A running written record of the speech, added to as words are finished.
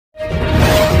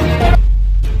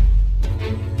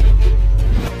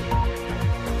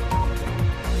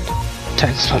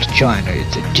Thanks for joining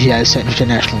the DHN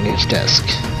International News Desk.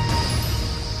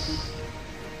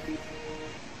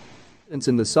 Residents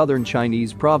in the southern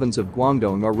Chinese province of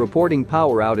Guangdong are reporting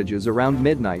power outages around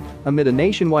midnight amid a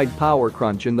nationwide power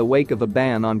crunch in the wake of a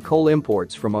ban on coal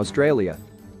imports from Australia.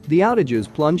 The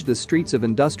outages plunged the streets of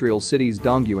industrial cities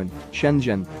Dongyuan,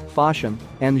 Shenzhen, Foshan,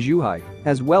 and Zhuhai,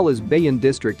 as well as Beiyin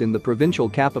district in the provincial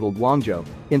capital Guangzhou,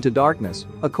 into darkness,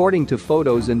 according to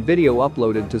photos and video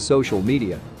uploaded to social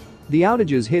media. The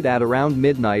outages hit at around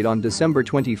midnight on December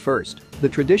 21st, the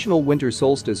traditional winter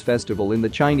solstice festival in the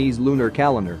Chinese lunar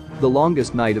calendar, the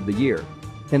longest night of the year.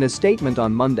 In a statement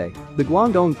on Monday, the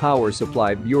Guangdong Power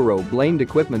Supply Bureau blamed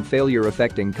equipment failure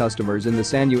affecting customers in the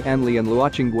Sanyu Anli and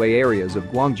Luoqinggui areas of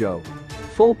Guangzhou.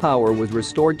 Full power was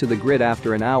restored to the grid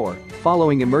after an hour,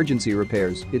 following emergency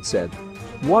repairs, it said.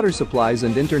 Water supplies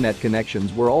and internet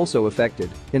connections were also affected,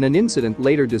 in an incident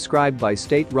later described by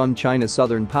state-run China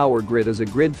Southern Power Grid as a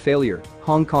grid failure,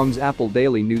 Hong Kong's Apple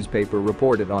Daily newspaper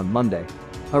reported on Monday.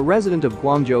 A resident of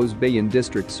Guangzhou's Beiyin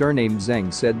district surnamed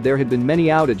Zheng said there had been many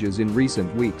outages in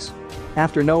recent weeks.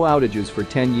 After no outages for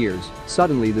 10 years,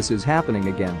 suddenly this is happening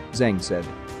again, Zheng said.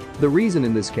 The reason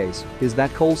in this case is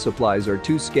that coal supplies are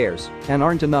too scarce and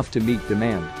aren't enough to meet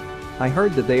demand. I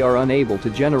heard that they are unable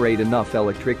to generate enough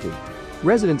electricity.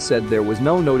 Residents said there was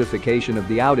no notification of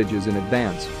the outages in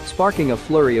advance, sparking a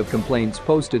flurry of complaints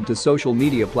posted to social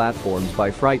media platforms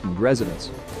by frightened residents.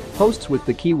 Posts with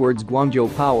the keywords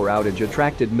Guangzhou power outage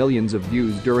attracted millions of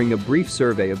views during a brief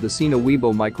survey of the Sina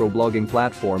Weibo microblogging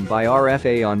platform by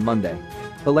RFA on Monday.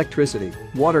 Electricity,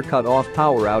 water cut-off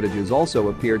power outages also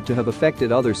appeared to have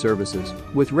affected other services,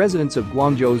 with residents of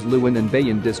Guangzhou's Luan and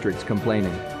Beiyin districts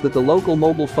complaining that the local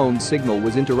mobile phone signal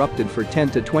was interrupted for 10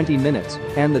 to 20 minutes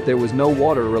and that there was no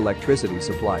water or electricity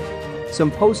supply. Some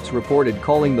posts reported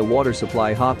calling the water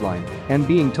supply hotline and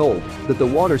being told that the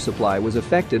water supply was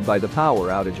affected by the power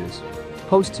outages.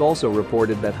 Posts also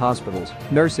reported that hospitals,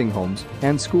 nursing homes,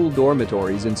 and school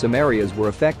dormitories in some areas were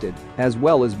affected, as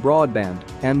well as broadband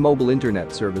and mobile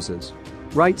internet services.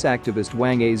 Rights activist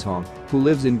Wang Aizhong, who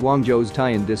lives in Guangzhou's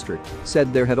Taiyan district,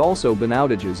 said there had also been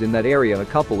outages in that area a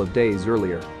couple of days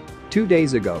earlier. 2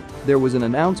 days ago, there was an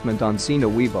announcement on Sina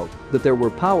Weibo that there were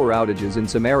power outages in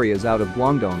some areas out of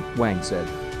Guangdong, Wang said.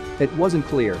 It wasn't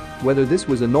clear whether this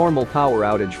was a normal power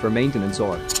outage for maintenance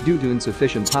or due to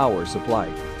insufficient power supply.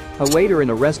 A waiter in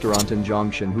a restaurant in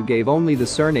Zhongshan who gave only the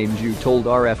surname Zhu told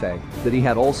RFA that he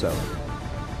had also.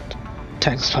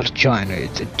 Thanks for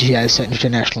joining the DHN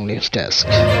International News Desk.